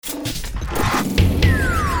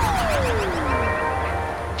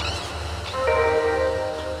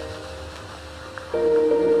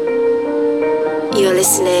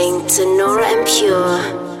listening to Nora En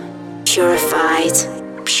Pure, Purified.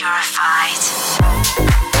 Purified.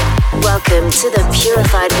 Welcome to the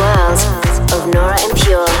purified world of Nora En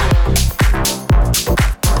Pure.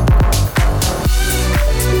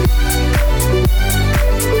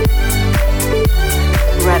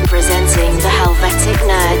 Representing the Helvetic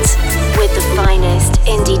Nerds with the finest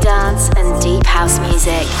indie dance and deep house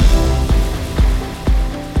music.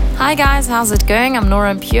 Hi guys, how's it going? I'm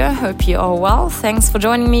Nora En Pure, hope you are well. Thanks for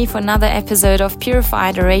joining me for another episode of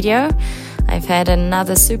Purified Radio. I've had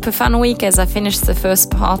another super fun week as I finished the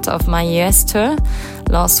first part of my US tour.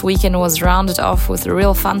 Last weekend was rounded off with a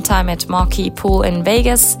real fun time at Marquee Pool in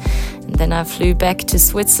Vegas. And then I flew back to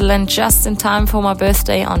Switzerland just in time for my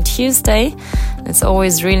birthday on Tuesday. It's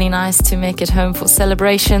always really nice to make it home for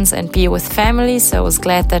celebrations and be with family, so I was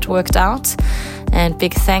glad that worked out. And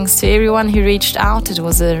big thanks to everyone who reached out. It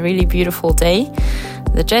was a really beautiful day.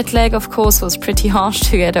 The jet lag, of course, was pretty harsh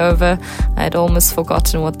to get over. I had almost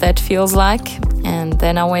forgotten what that feels like. And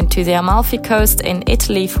then I went to the Amalfi Coast in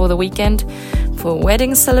Italy for the weekend for a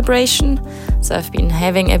wedding celebration. So I've been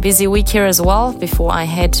having a busy week here as well before I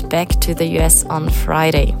head back to the US on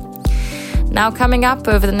Friday. Now coming up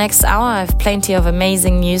over the next hour, I have plenty of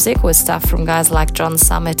amazing music with stuff from guys like John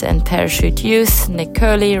Summit and Parachute Youth, Nick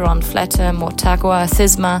Curley, Ron Flatter, Mortagua,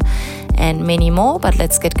 Thisma, and many more. But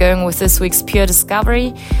let's get going with this week's Pure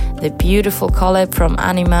Discovery, the beautiful collab from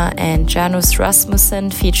Anima and Janus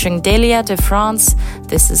Rasmussen featuring Delia de France.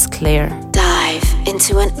 This is Claire. Dive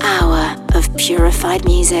into an hour of purified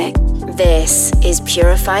music. This is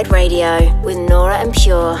Purified Radio with Nora En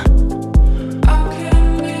Pure.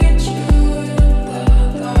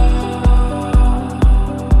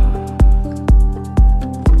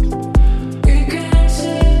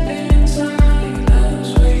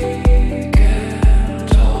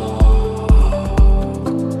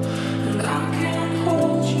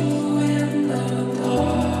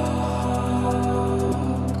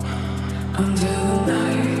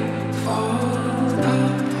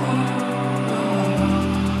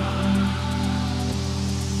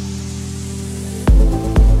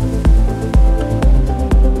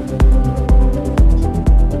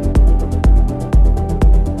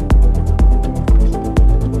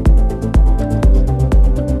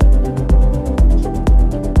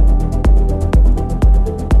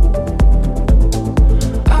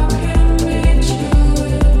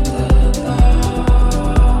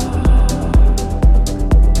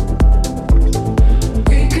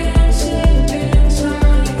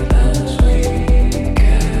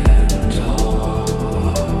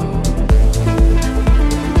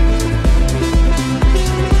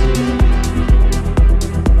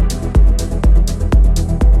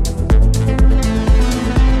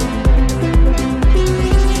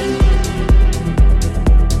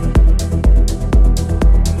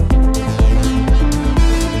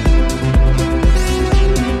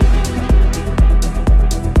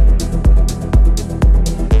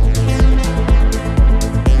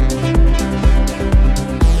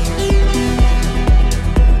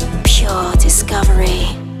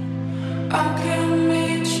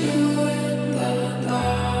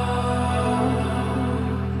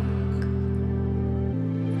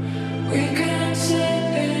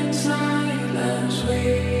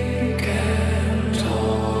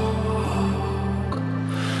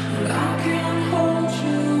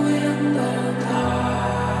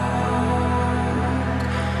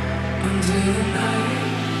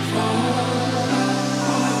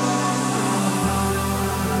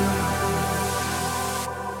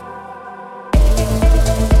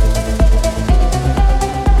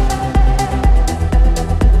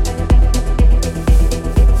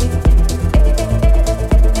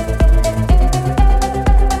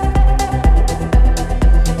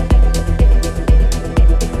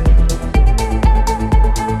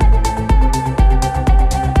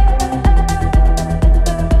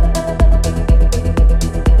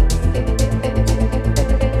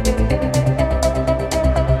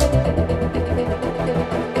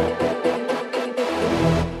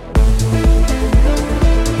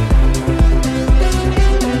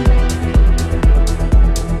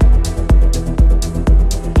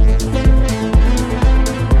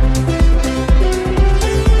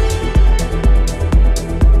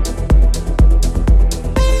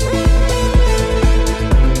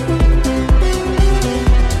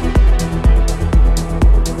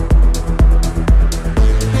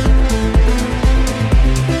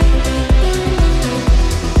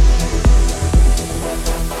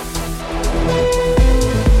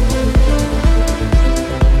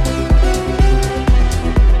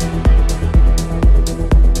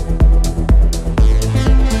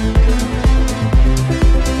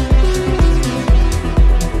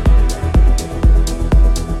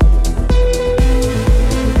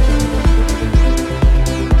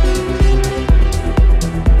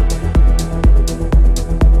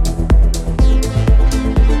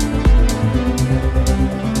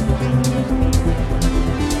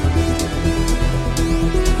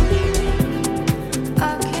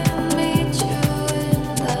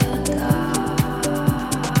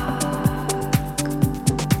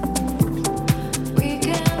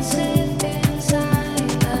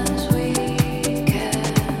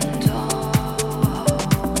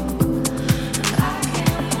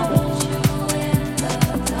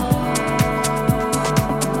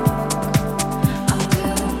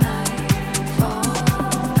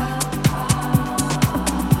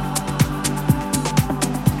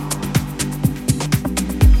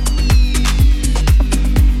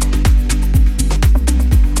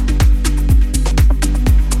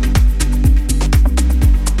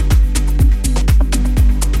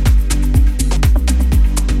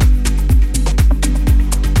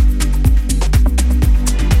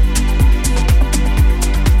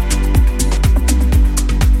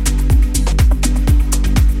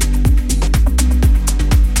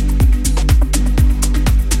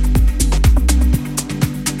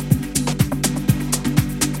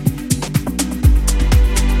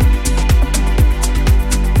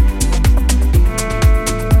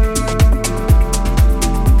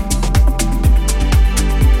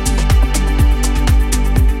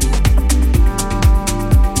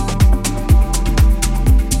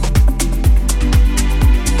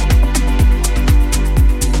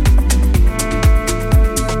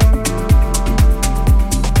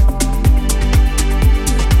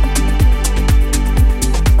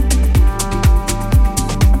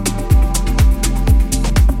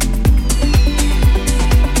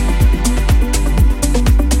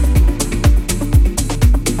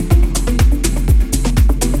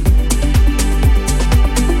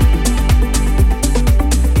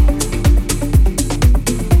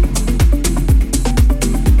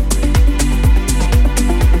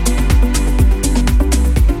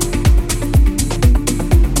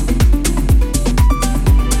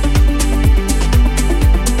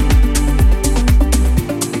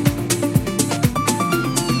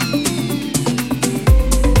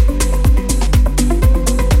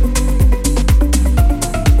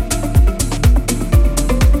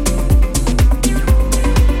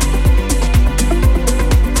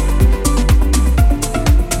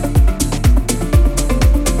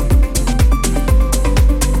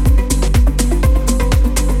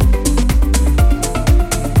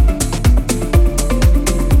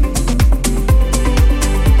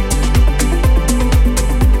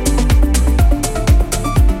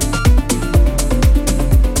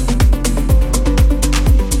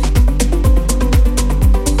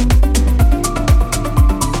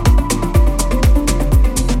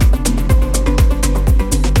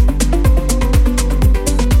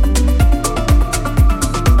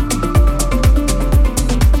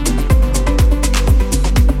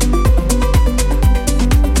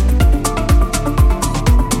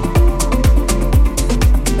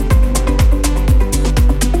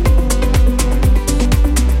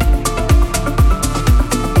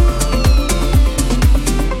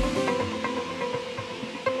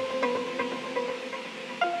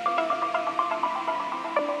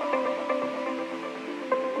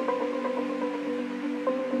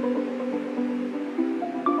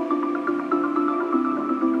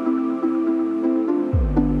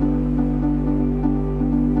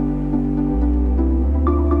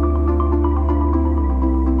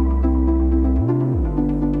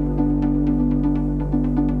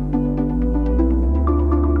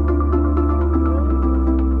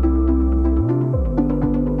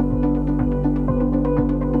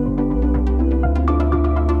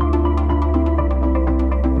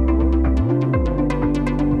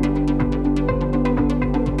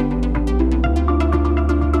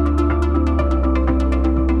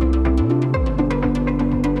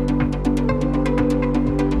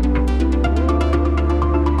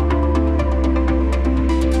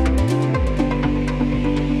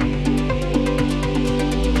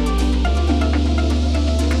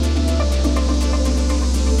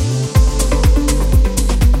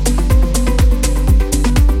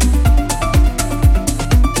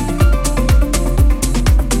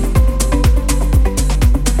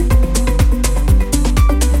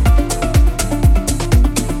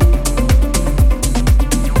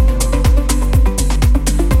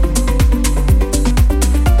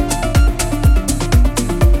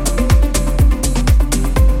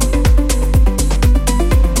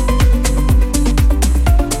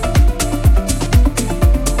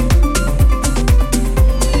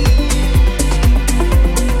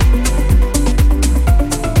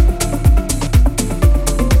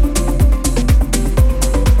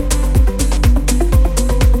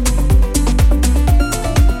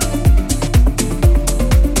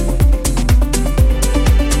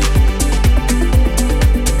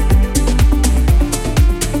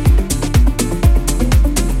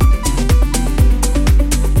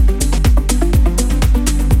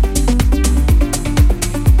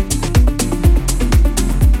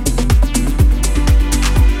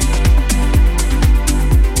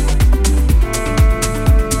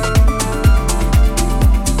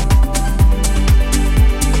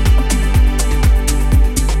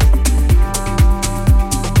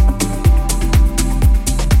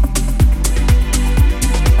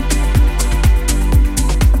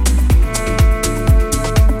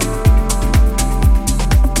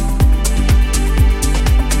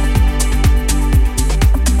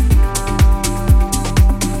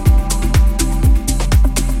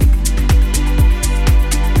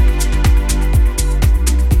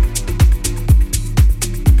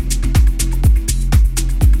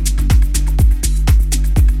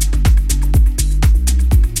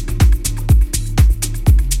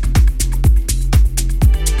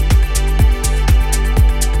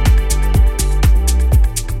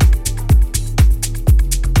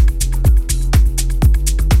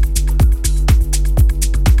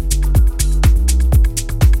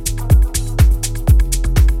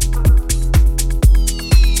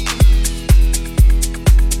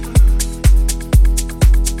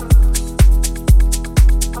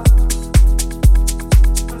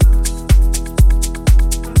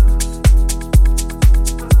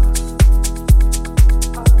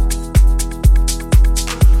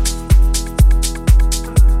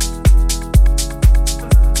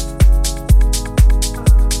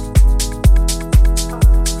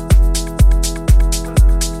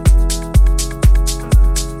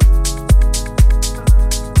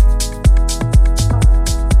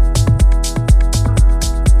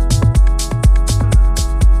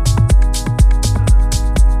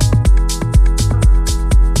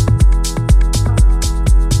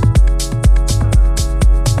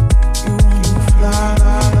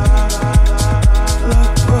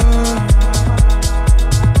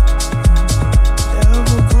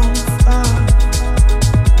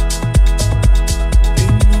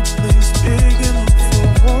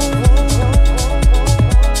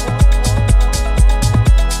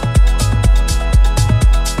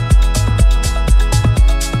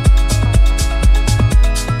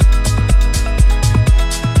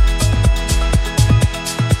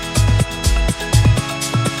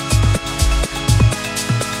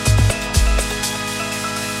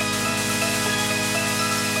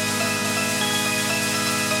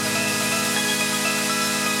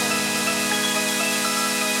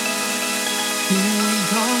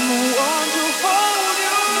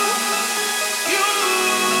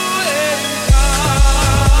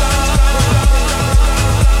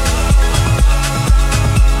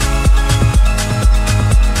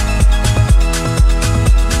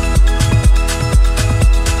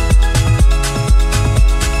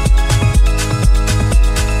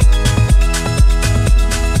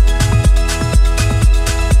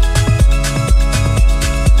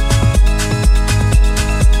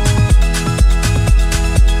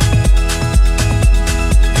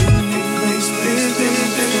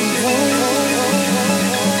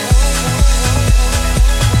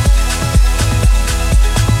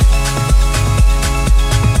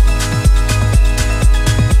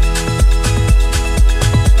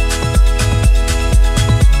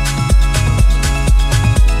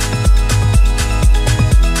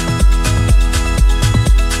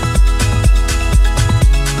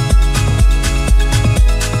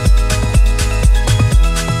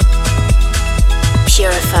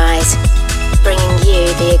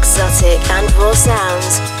 exotic and raw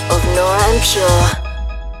sounds of Nora En Pure.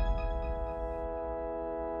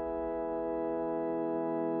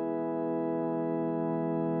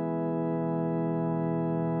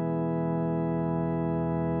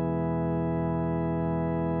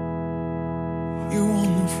 You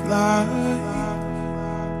wanna fly,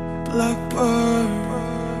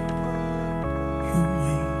 blackbird. You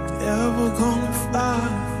ain't ever gonna fly.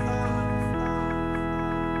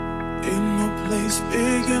 Ain't no place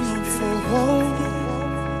big enough for holding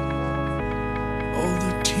all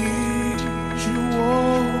the tears you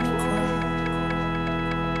won't cry.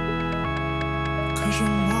 'Cause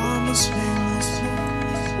your mama's name was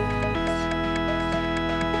Suze,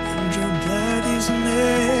 and your daddy's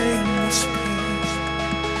name was Peace.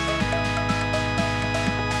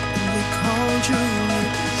 And they called you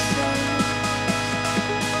Little Sun,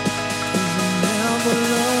 'cause you never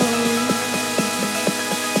loved.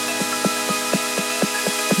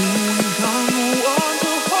 You ain't got no one.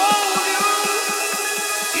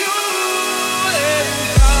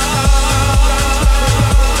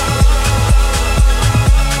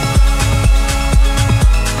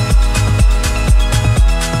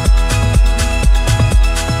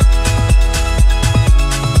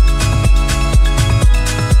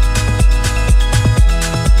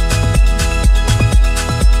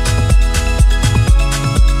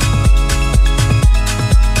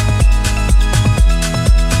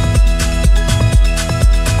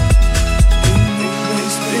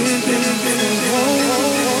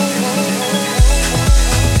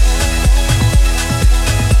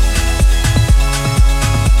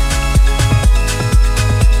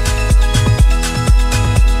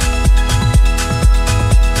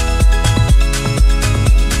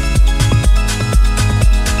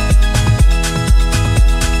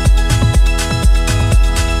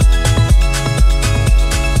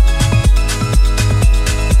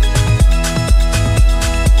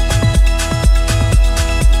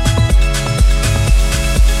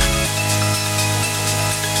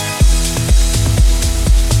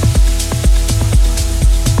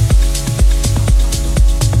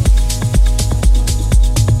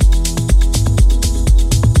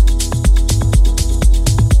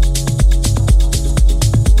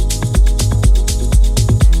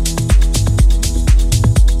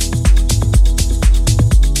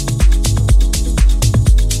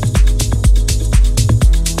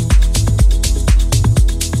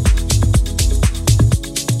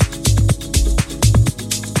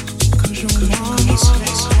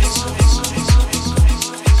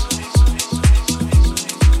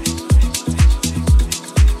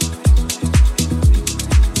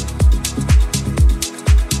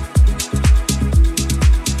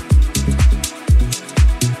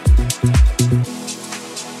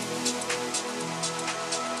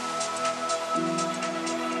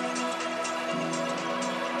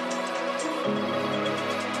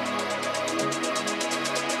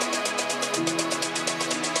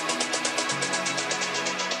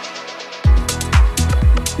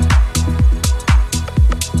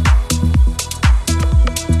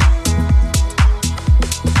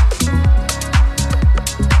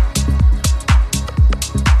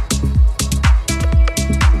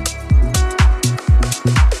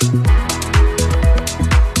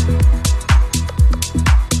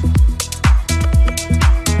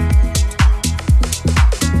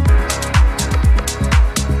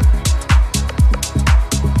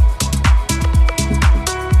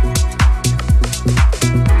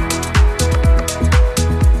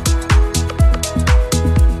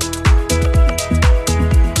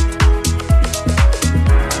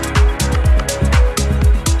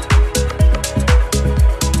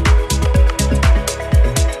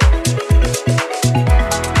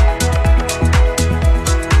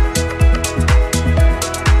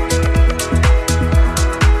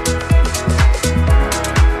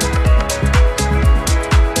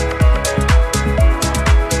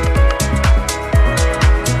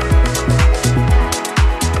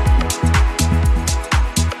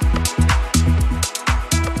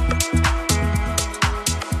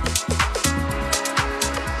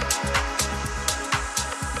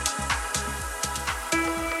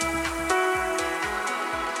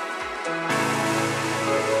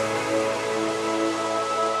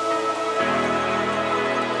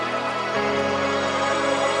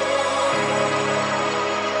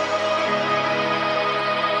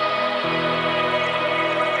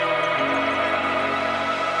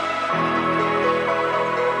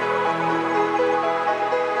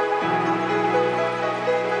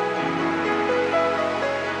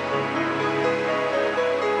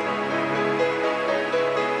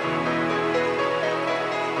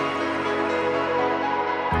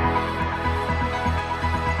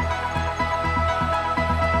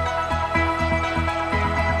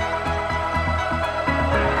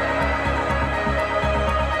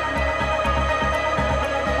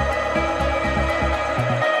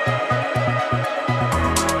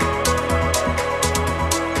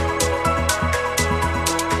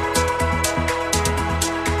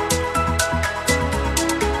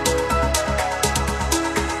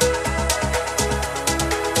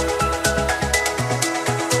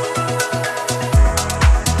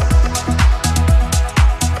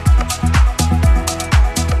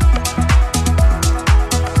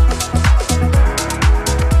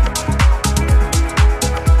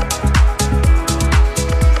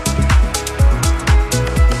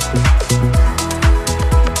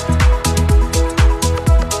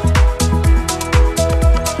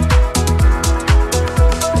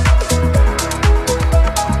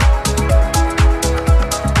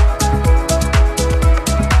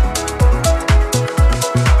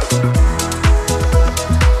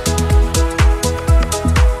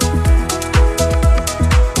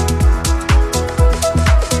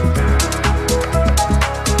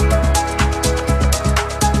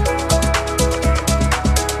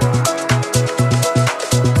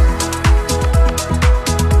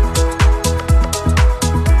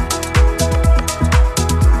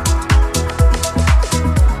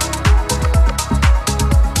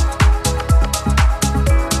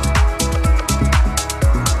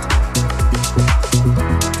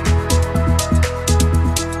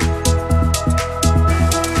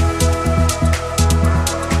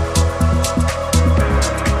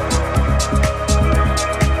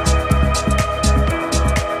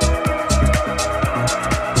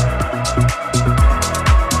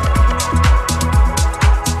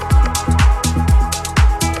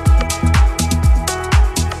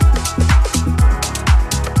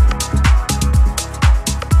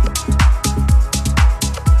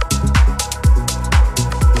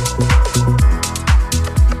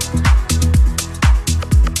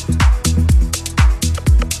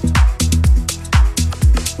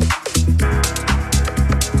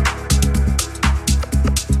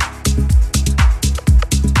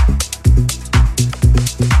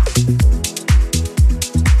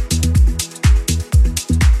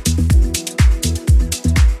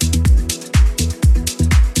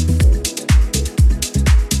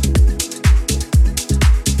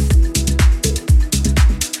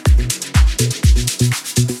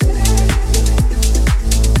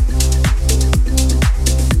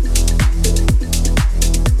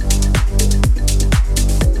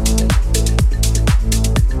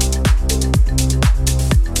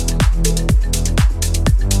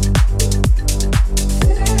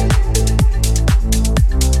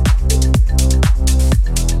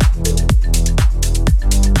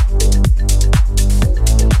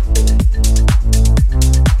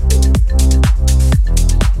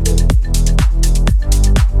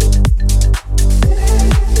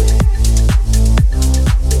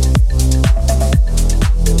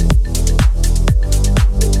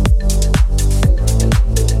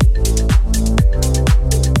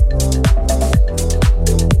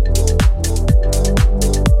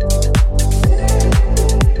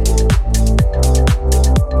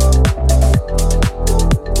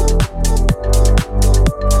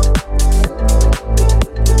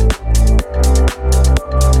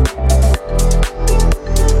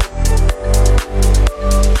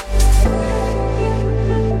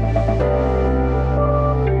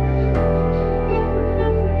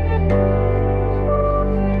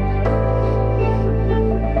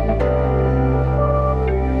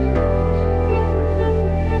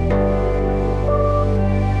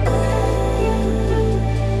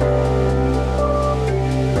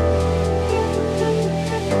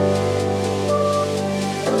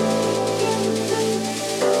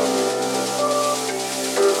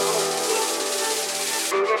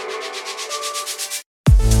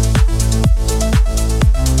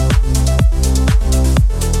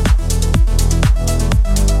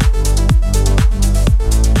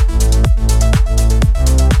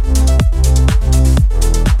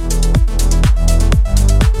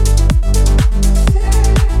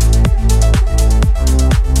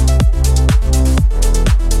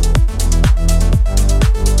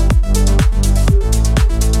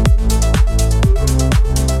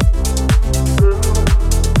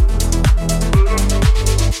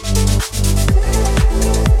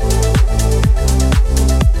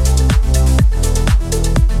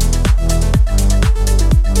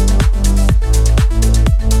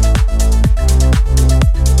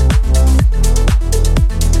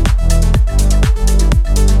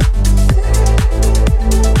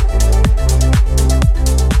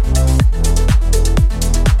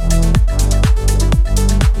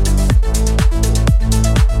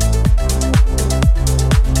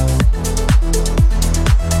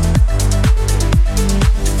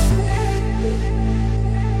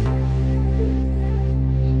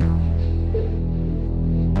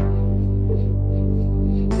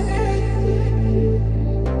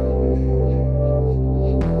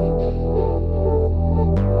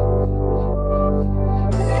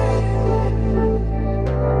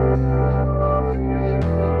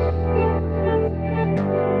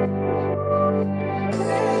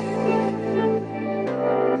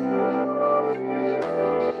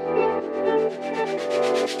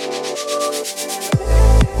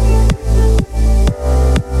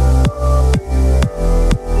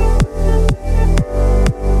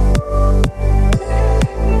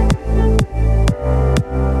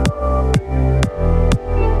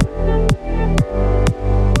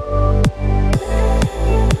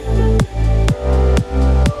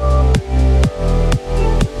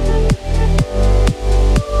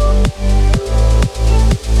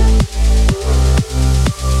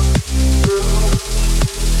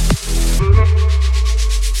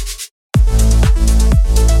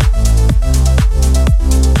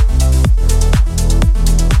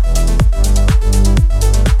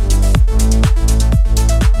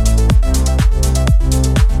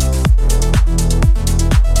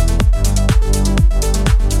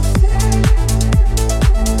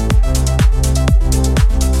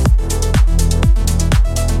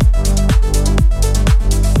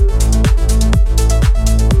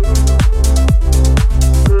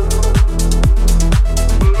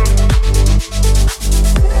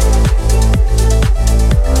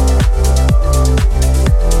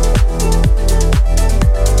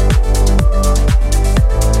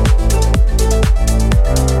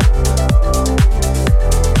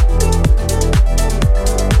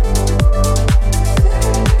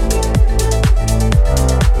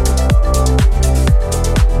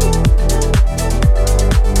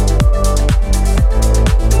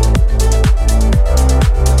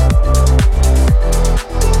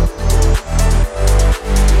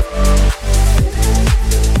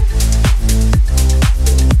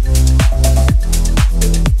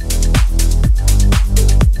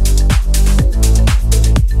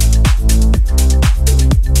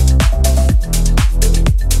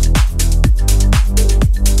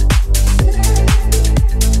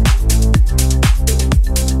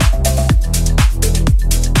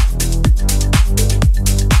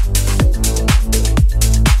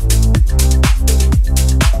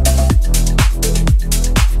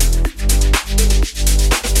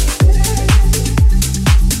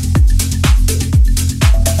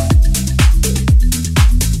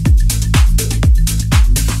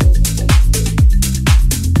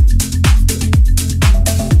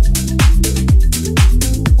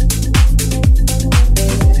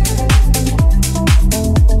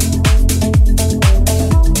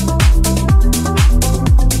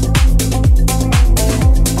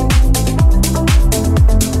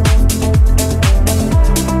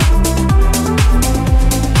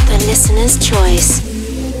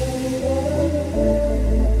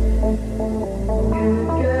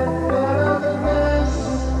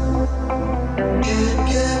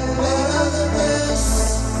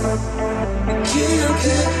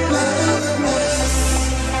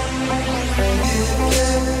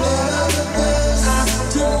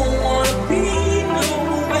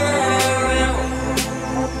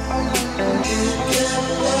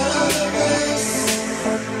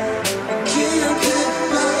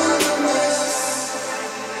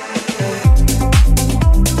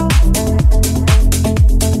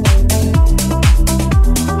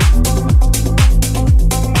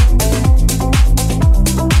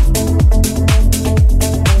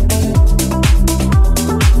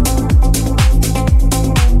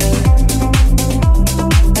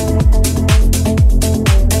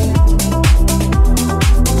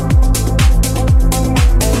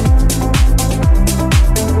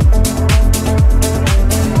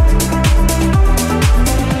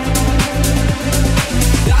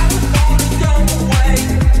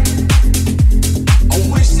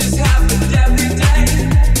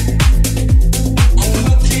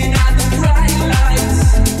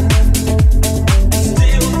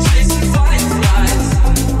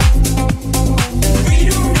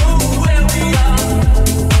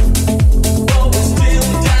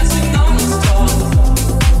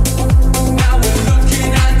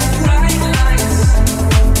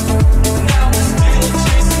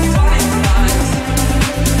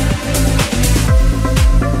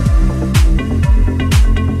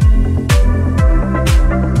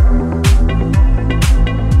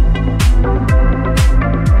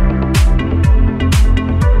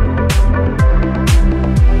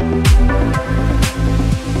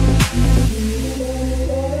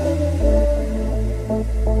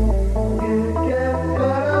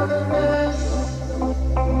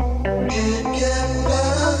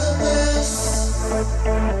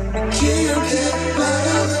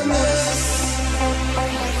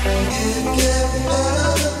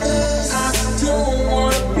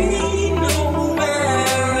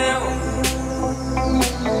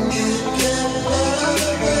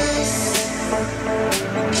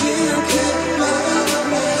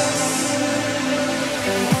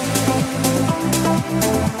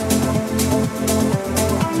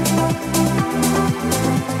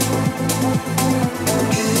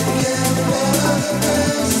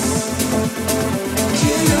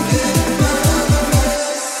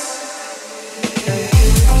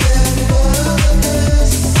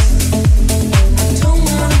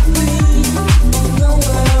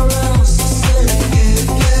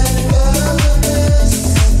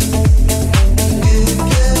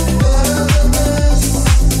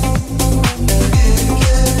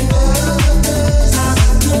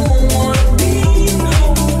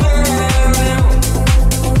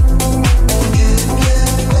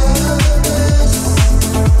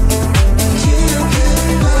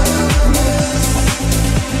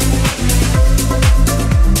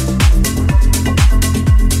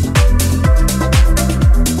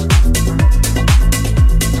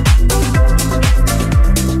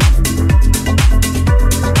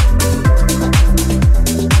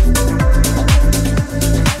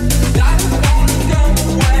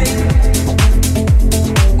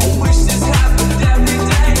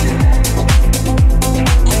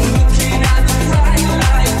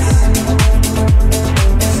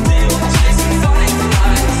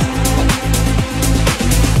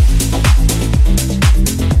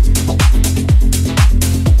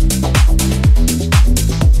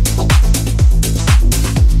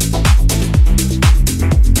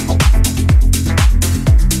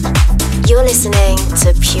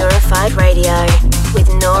 to Purified Radio with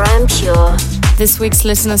Nora En Pure. This week's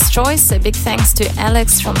listener's choice, a big thanks to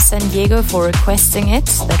Alex from San Diego for requesting it.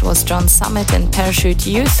 That was John Summit and Parachute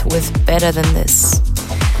Youth with Better Than This.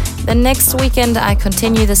 Then next weekend I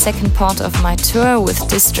continue the second part of my tour with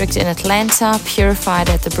District in Atlanta, Purified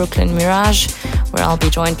at the Brooklyn Mirage, where I'll be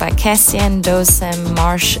joined by Cassian, Dosem,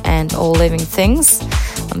 Marsh and All Living Things.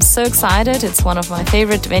 I'm so excited, it's one of my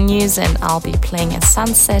favorite venues and I'll be playing a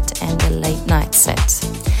sunset and a late night set.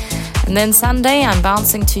 And then Sunday I'm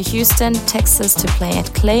bouncing to Houston, Texas to play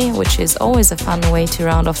at Clay, which is always a fun way to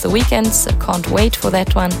round off the weekend, so can't wait for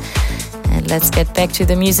that one. And let's get back to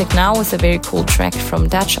the music now with a very cool track from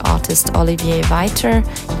Dutch artist Olivier Weiter.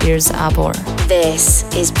 Here's Arbor. This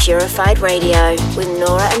is Purified Radio with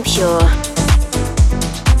Nora En Pure.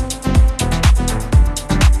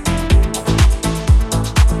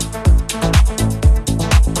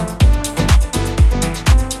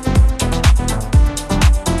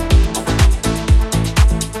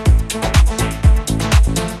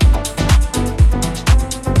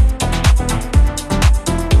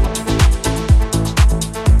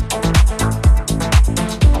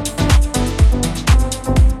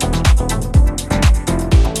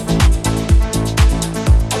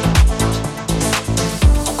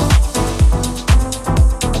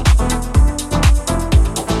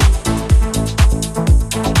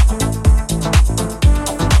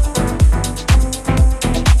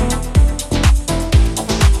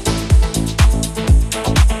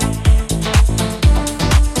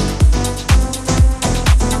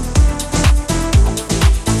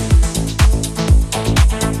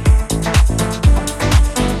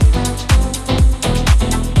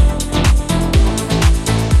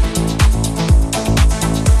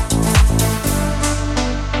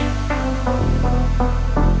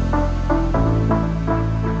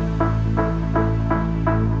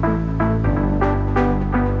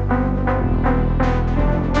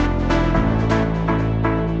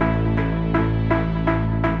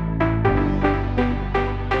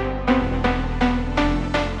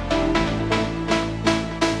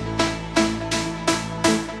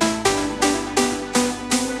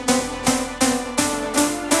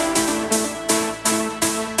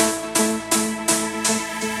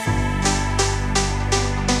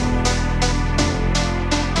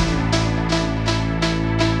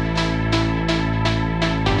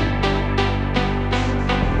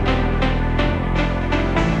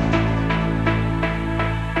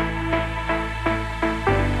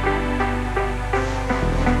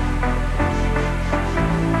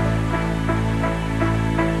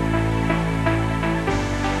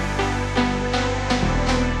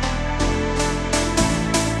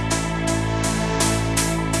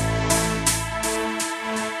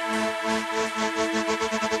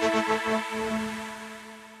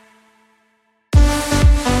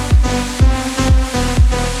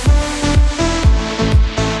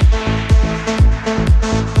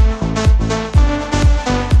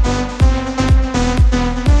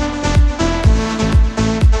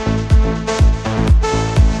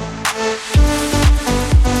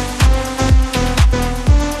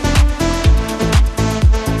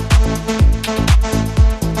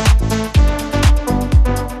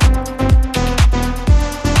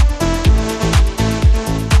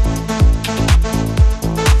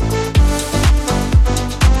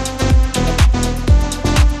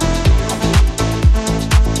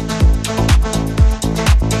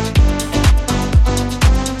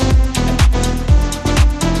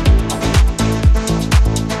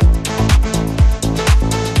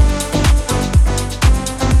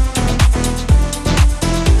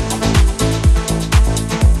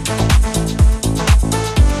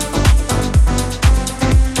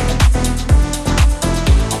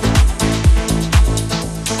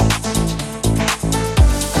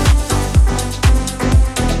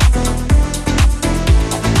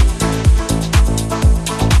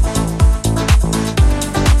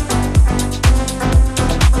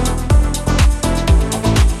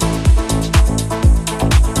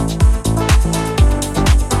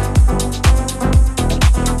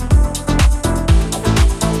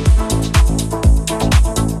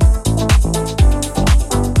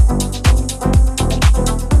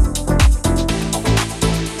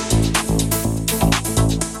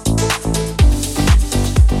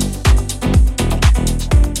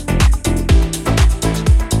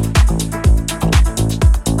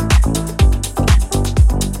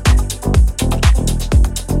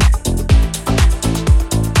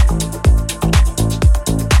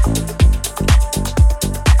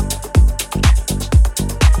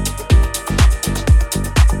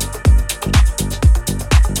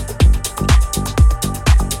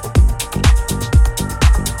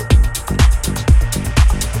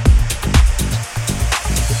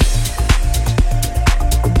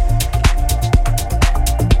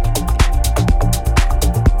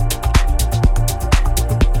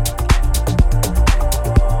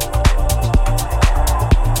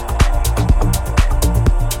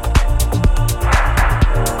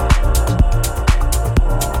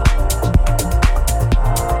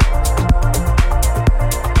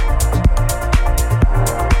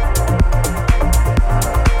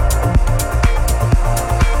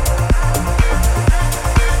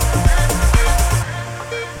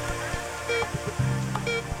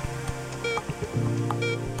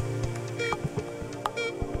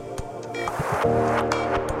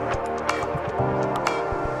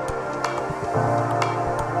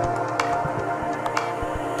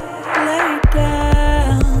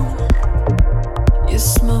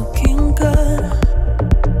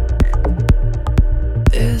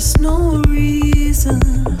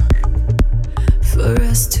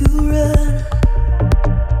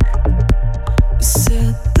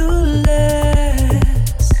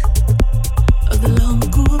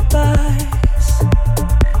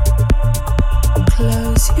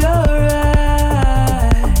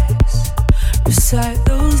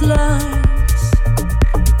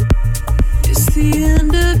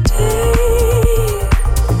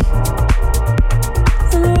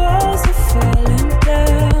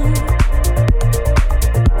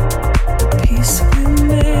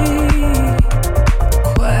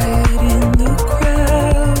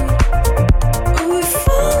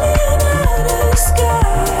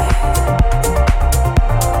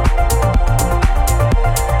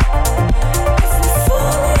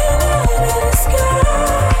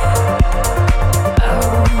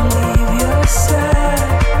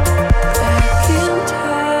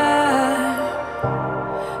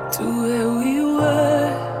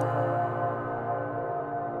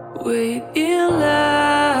 wait in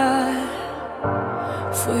line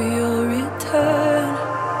for your return.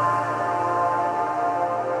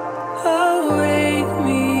 Awake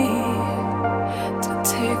me to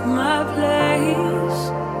take my place.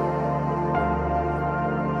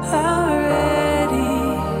 I'm ready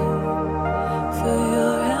for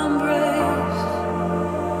your embrace.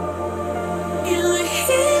 In the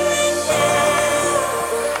healing now,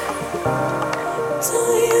 do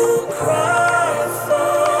you cry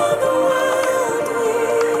for the world we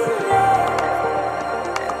love?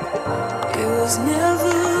 It was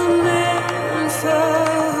never meant for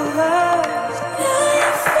us. Now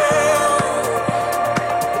you found,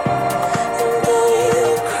 and do you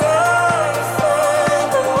cry for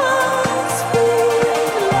the ones we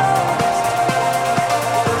lost?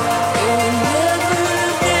 It will never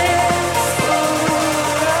get for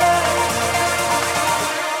us.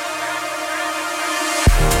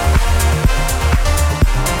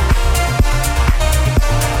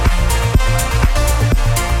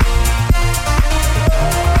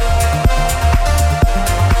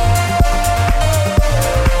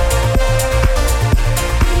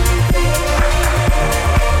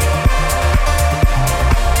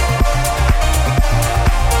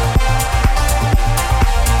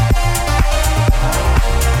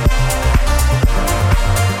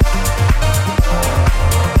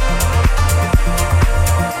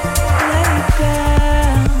 Lay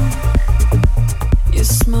down your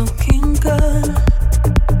smoking gun.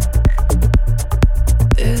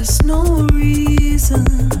 There's no reason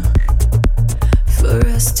for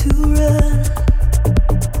us to run.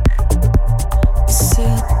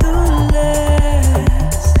 Said the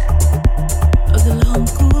last of the long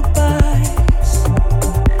goodbyes.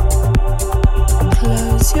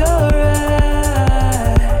 Close your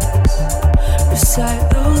eyes, recite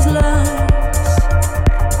those lines.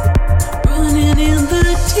 Running in the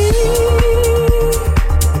deep,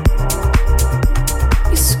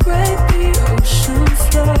 you scrape the ocean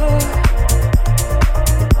floor.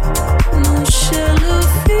 No shallow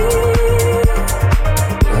feet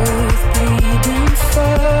worth bleeding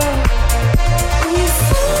for. When you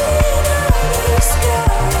fall out of the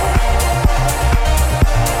sky,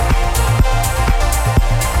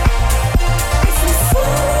 if you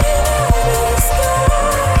fall out of the sky,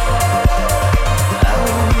 I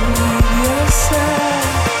won't leave your side.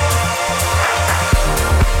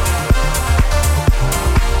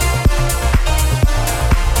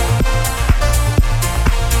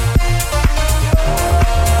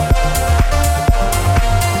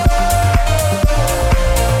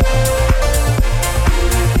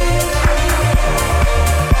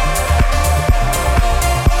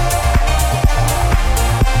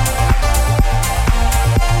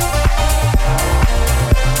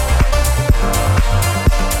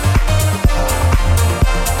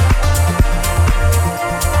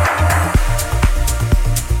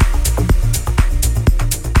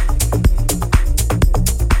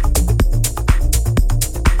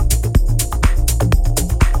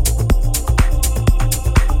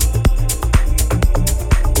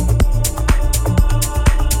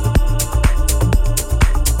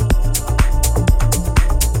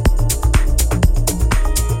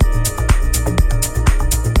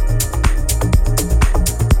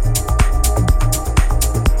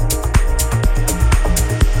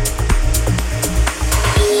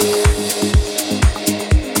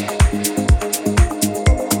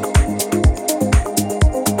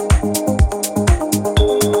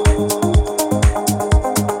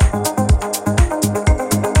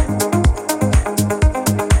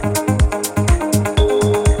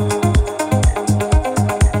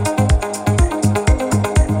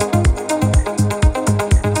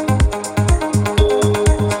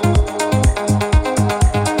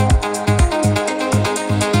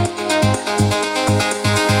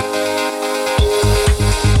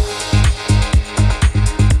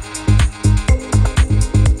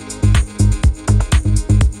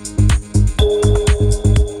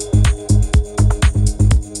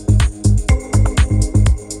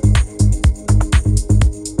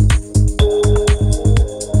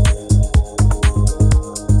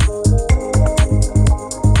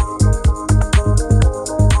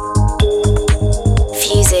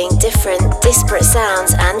 Disparate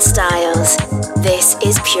sounds and styles. This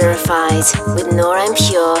is Purified with Nora En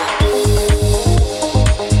Pure.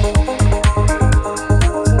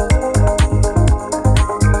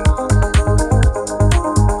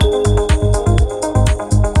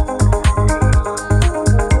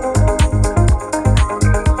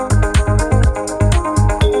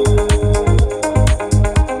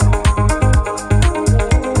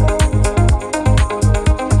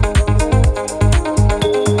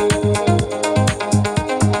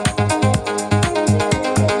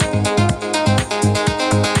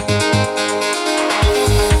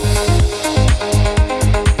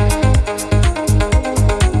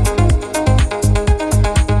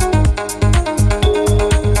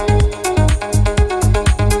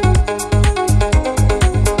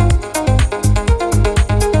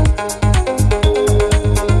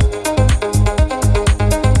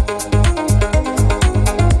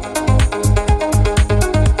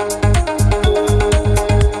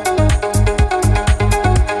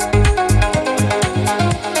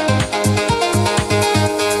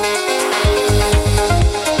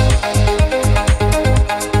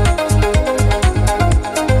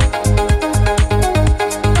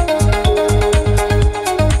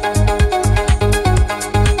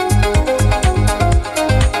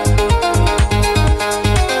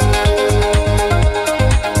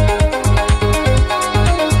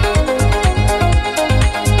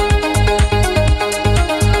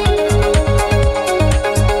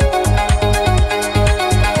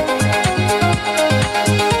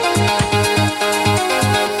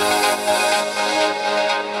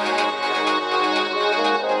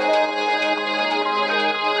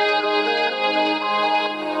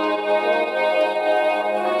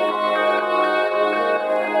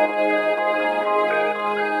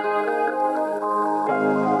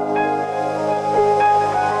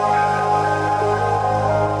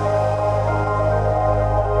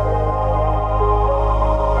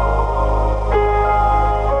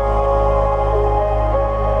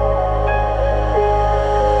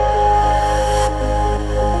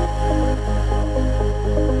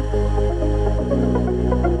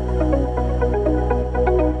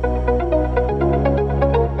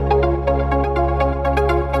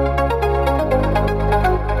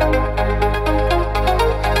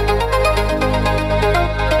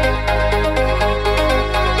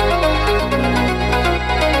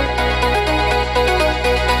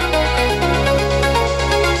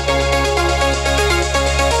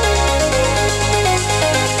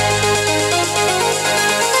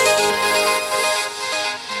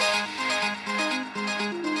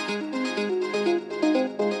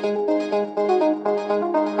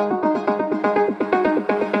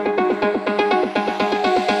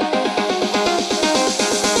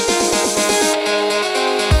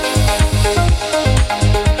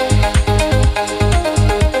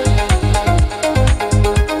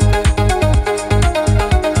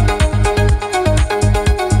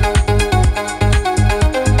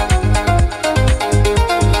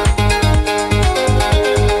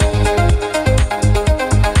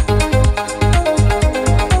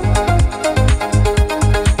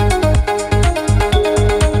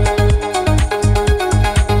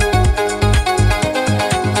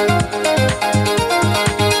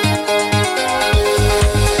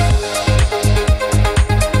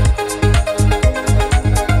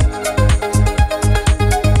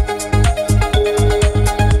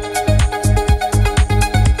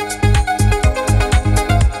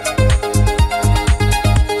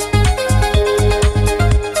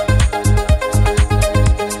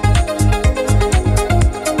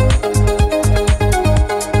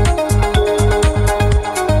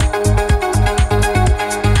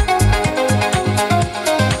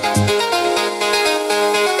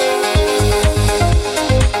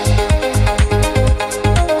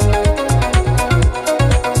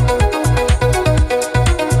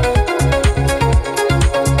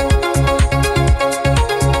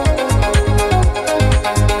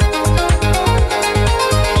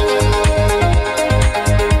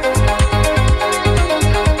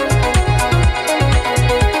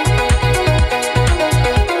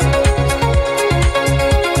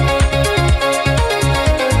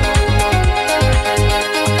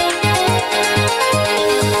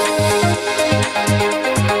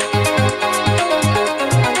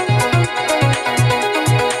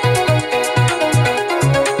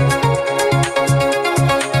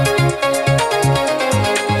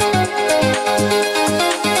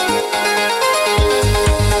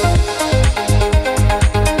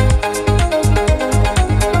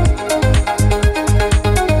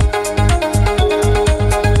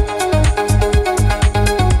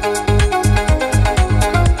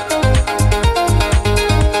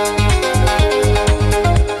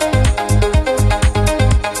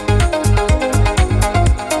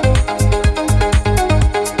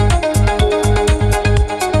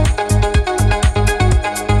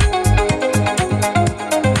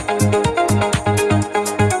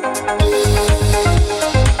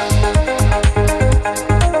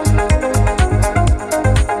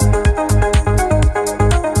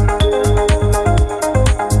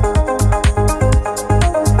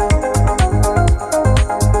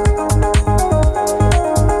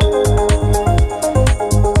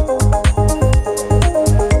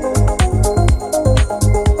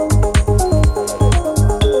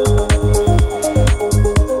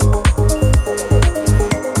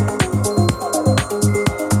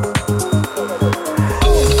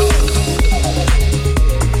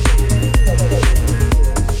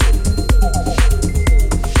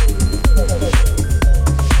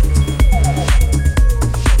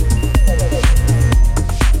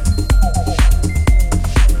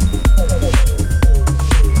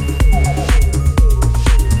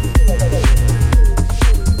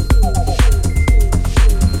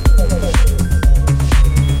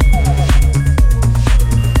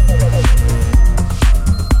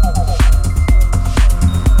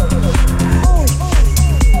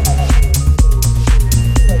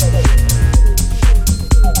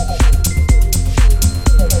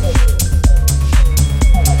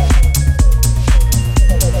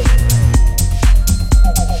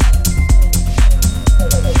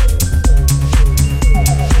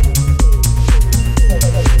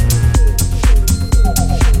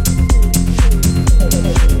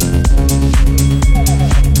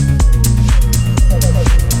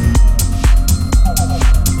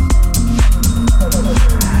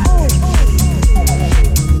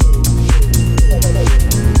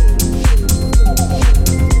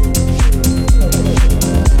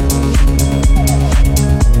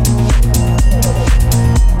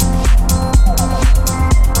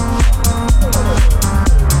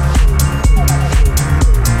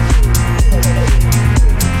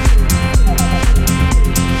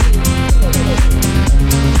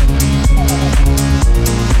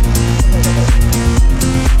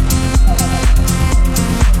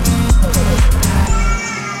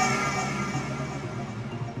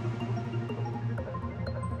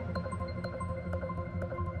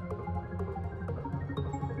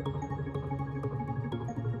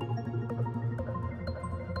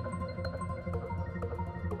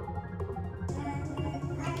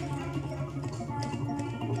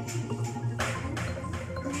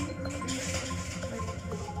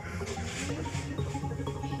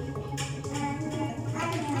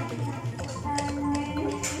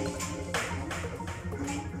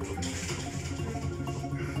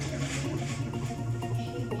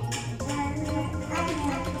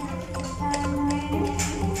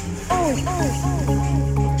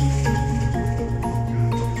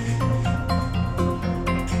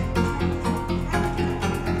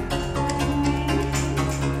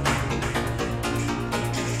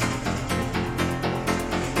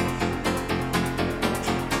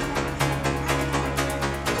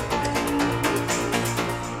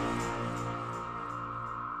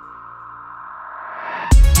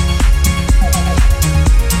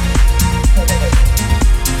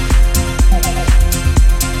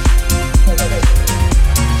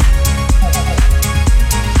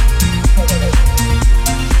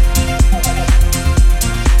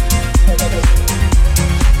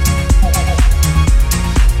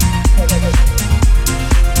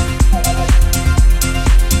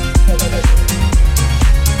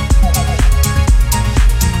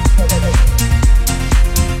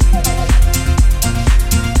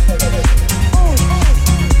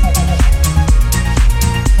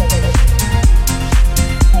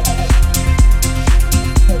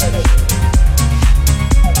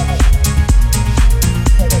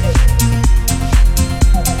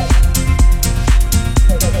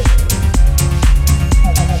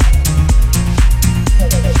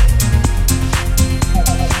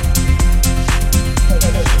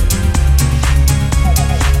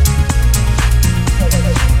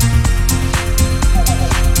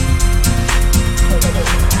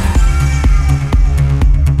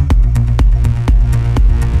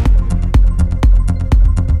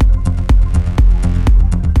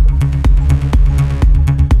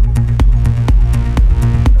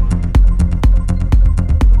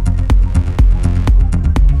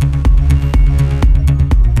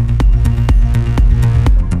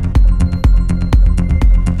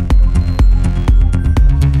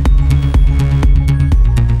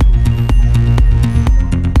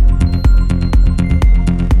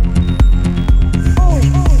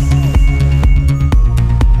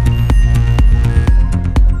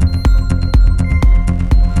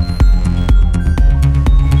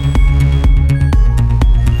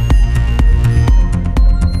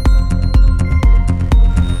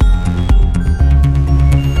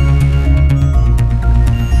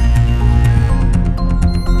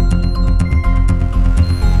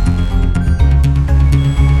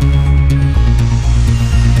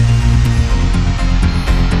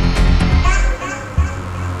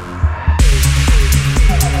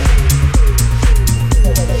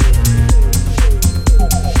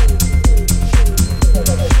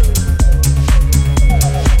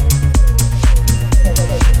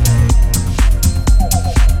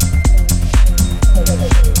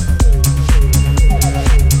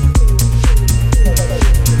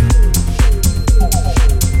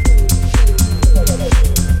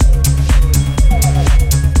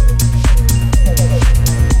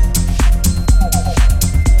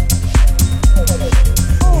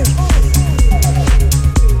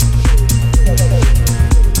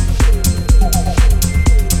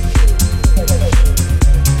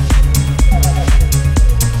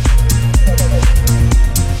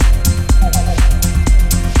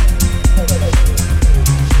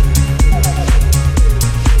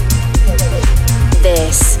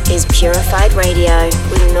 Purified Radio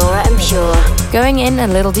with Nora En Pure. Going in a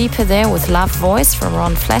little deeper there with Love Voice from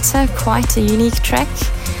Ron Fletter, quite a unique track.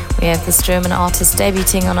 We have this German artist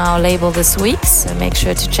debuting on our label this week, so make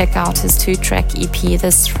sure to check out his 2-track EP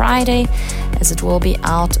this Friday, as it will be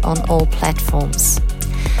out on all platforms.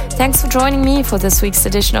 Thanks for joining me for this week's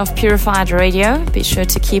edition of Purified Radio. Be sure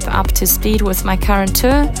to keep up to speed with my current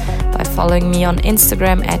tour by following me on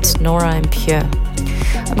Instagram at Nora En Pure.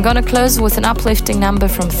 I'm gonna close with an uplifting number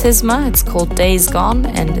from Thisma. It's called Days Gone,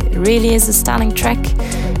 and it really is a stunning track.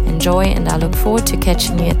 Enjoy, and I look forward to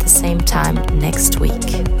catching you at the same time next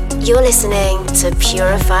week. You're listening to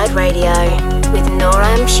Purified Radio with Nora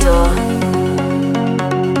En Pure.